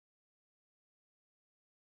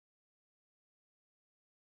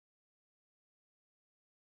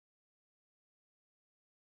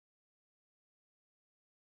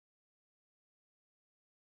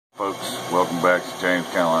Folks, welcome back to James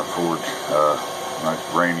Caroline Forge. Nice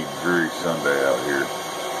rainy, dreary Sunday out here,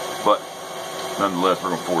 but nonetheless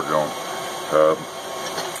we're going to forge on.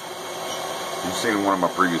 You've seen in one of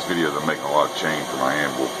my previous videos I'm making a lot of chain for my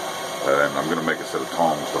anvil, and I'm going to make a set of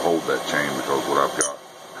tongs to hold that chain because what I've got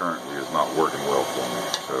currently is not working well for me.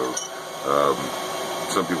 So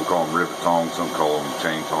some people call them rivet tongs, some call them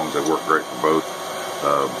chain tongs. They work great for both,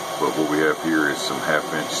 but what we have here is some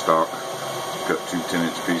 1/2 inch stock. Cut 2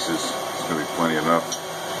 10-inch pieces. It's going to be plenty enough.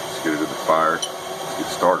 Let's get it to the fire. Let's get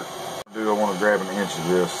started. I want to grab an inch of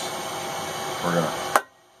this. We're going to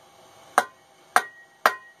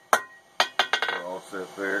put it all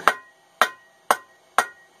set there.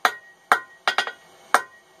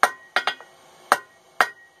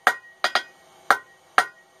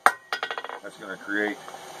 That's going to create,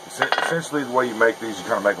 essentially the way you make these, you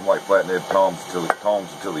kind of make them like flat-head tongs until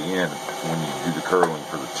the end when you do the curling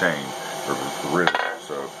for the chain. For the rivet.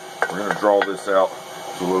 So we're going to draw this out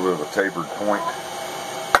to a little bit of a tapered point.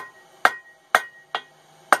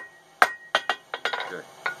 Okay,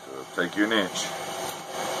 so it'll take you an inch.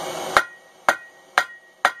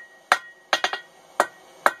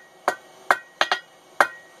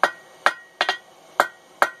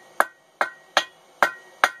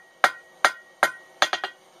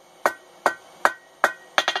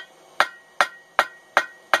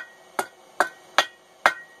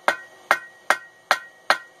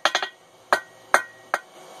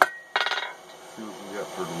 See what we got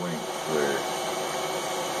for the length there.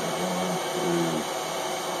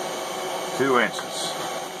 1, 2 inches.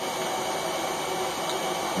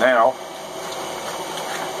 Now,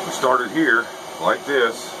 we started here like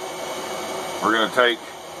this. We're going to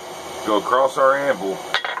go across our anvil,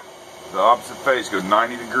 the opposite face, go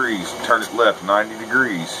 90 degrees, turn it left 90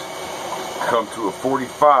 degrees, come to a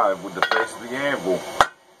 45 with the face of the anvil.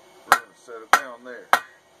 We're going to set it down there.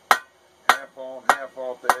 Half on, half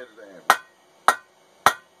off the edge of the anvil.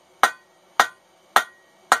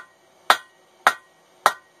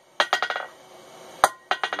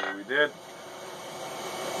 We did.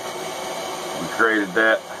 We created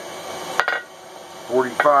that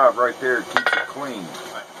 45 right there to keep it clean.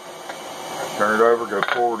 Turn it over, go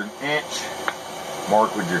forward an inch,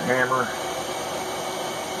 mark with your hammer.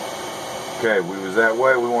 Okay, we was that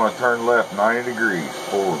way, we want to turn left 90 degrees,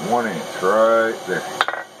 forward 1 inch, right there.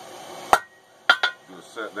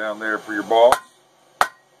 Just set down there for your boss.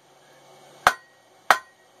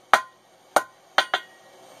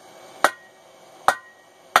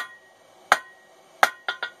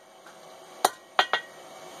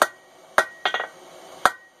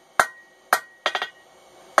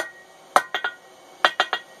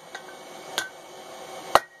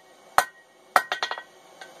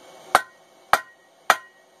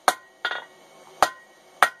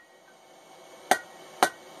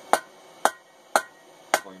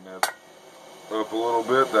 Clean that up a little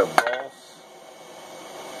bit, that boss.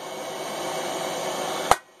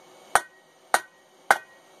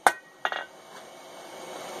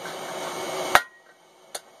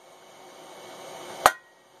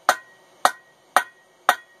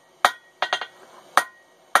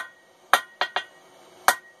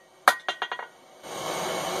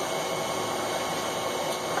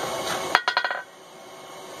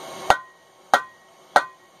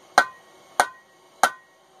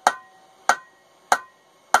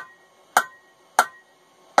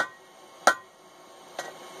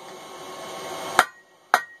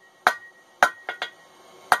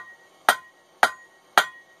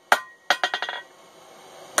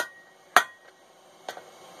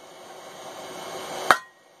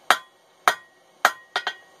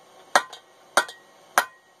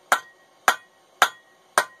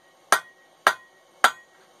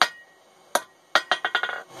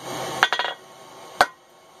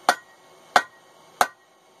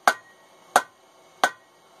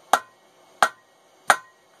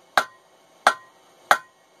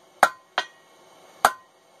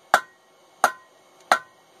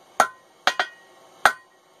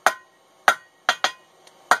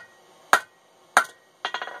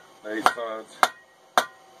 Eight sides.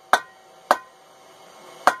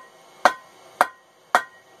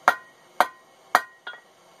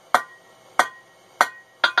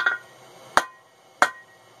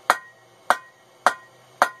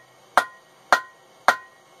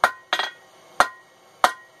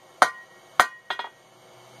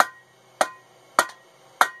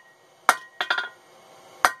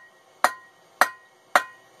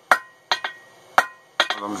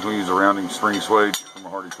 I'm just going to use a rounding spring swage from a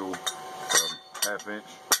Hardy tool, 1/2 inch.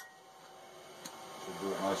 Should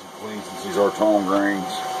do it nice and clean since these are tong grains.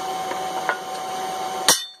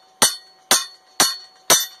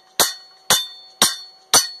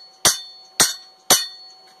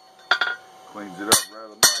 Cleans it up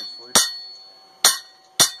rather nicely.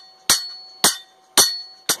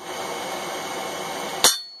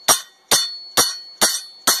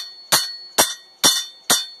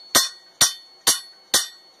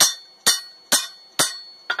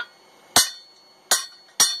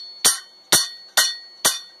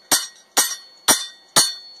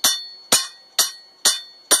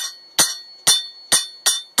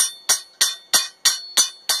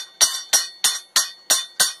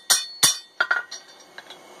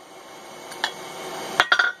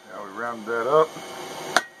 Round that up.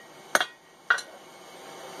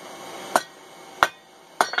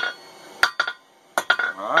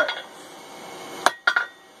 Alright.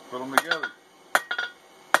 Put them together.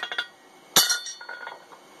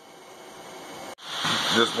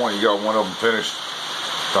 At this point you got one of them finished.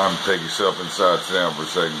 Time to take yourself inside, sit down for a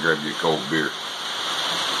second, grab you a cold beer.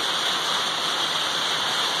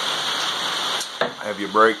 Have your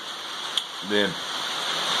break, then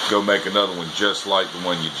go make another one just like the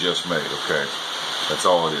one you just made, okay? That's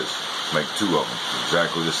all it is. Make two of them,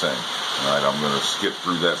 exactly the same. Alright, I'm going to skip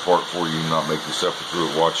through that part for you, not make you suffer through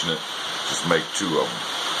it watching it. Just make two of them.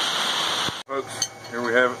 Folks, here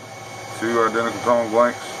we have it. Two identical tone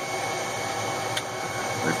blanks.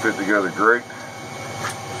 They fit together great,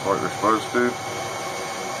 like they're supposed to.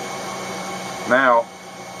 Now,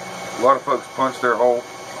 a lot of folks punch their hole.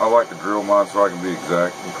 I like to drill mine so I can be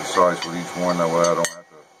exact and precise with each one. That way I don't have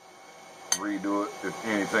to redo it if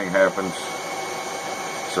anything happens.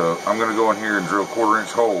 So I'm going to go in here and drill 1/4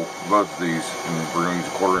 inch hole both of these, and we're going to use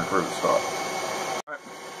a 1/4 inch rivet stop. Right,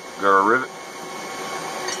 got our rivet,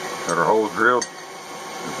 got our holes drilled,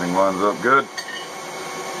 everything lines up good.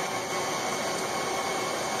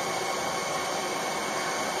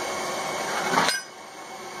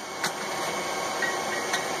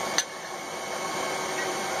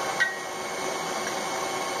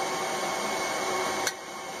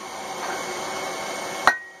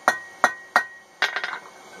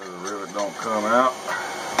 Don't come out.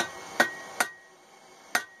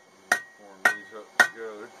 Form these up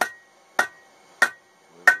together.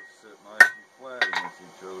 Let it sit nice and flat against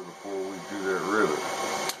each other before we do that rivet.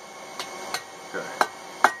 Okay.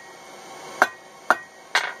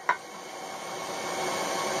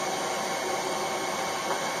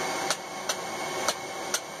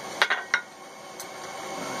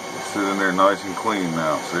 Sit in there nice and clean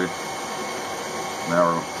now, see? Now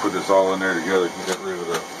we're going to put this all in there together and get rid of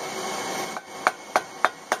it up.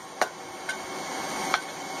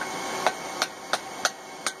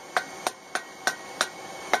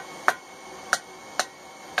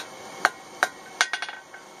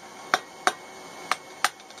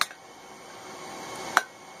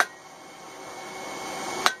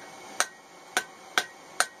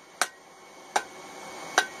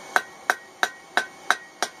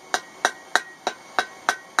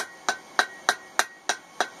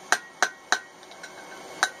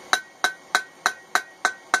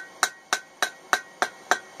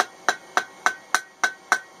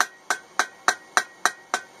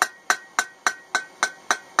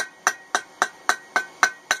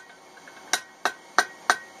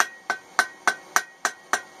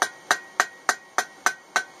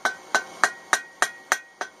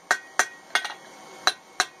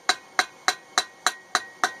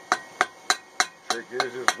 Trick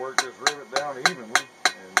is just work this rivet down evenly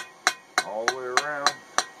and all the way around.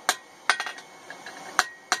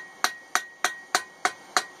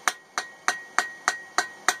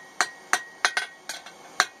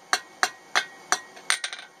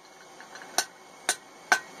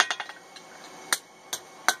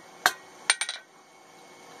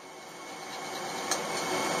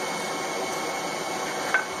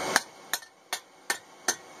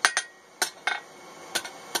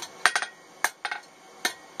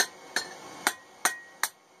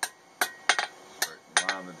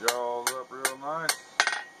 The jaws up real nice.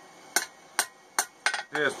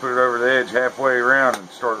 Just put it over the edge halfway around and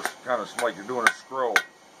start kind of like you're doing a scroll.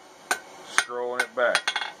 Scrolling it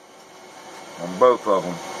back on both of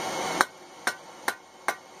them.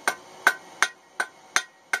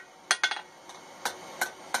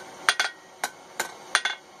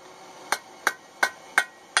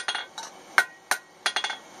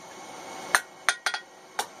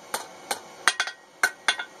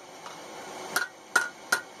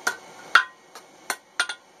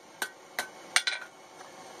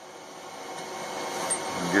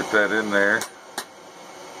 Get that in there,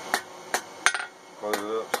 close it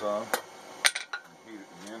up some, and heat it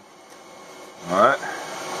again. Alright.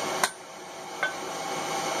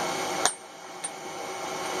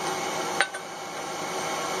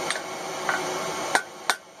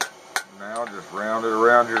 Now just round it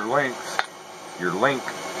around your length. your link.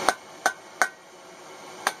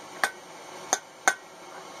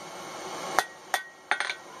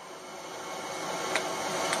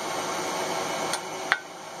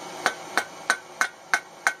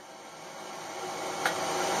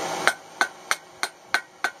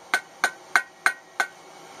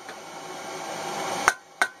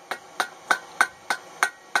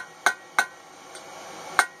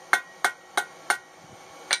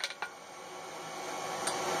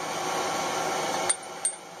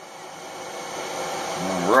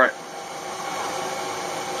 Alright.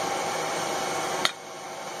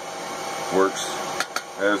 Works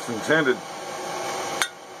as intended.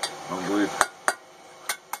 I believe.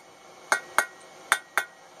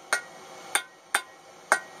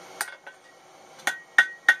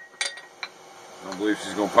 I believe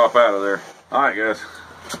she's going to pop out of there. Alright guys,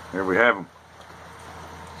 here we have them.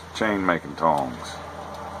 Chain making tongs.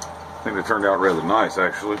 I think they turned out rather nice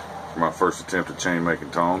actually for my first attempt at chain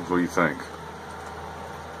making tongs. What do you think?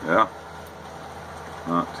 Yeah?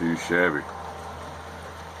 Not too shabby.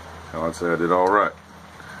 So I'd say I did alright.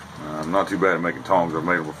 I'm not too bad at making tongs. I've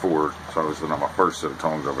made them before. It's obviously not my first set of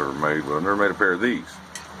tongs I've ever made, but I've never made a pair of these.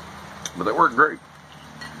 But they work great.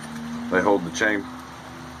 They hold the chain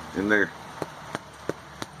in there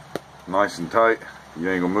nice and tight. You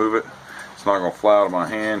ain't gonna move it. It's not gonna fly out of my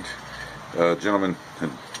hand. A gentleman had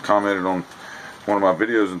commented on one of my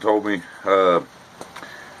videos and told me,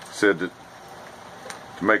 said that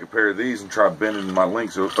to make a pair of these and try bending my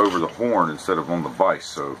links over the horn instead of on the vise.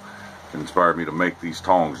 So it inspired me to make these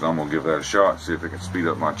tongs, and I'm gonna give that a shot, see if it can speed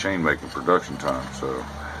up my chain making production time. So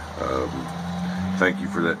thank you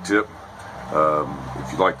for that tip.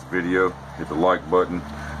 If you liked the video, hit the like button.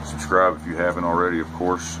 Subscribe if you haven't already, of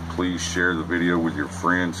course. Please share the video with your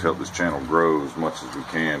friends. Help this channel grow as much as we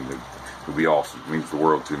can. It would be awesome. It means the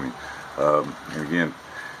world to me. And again,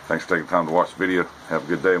 thanks for taking the time to watch the video. Have a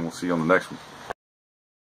good day, and we'll see you on the next one.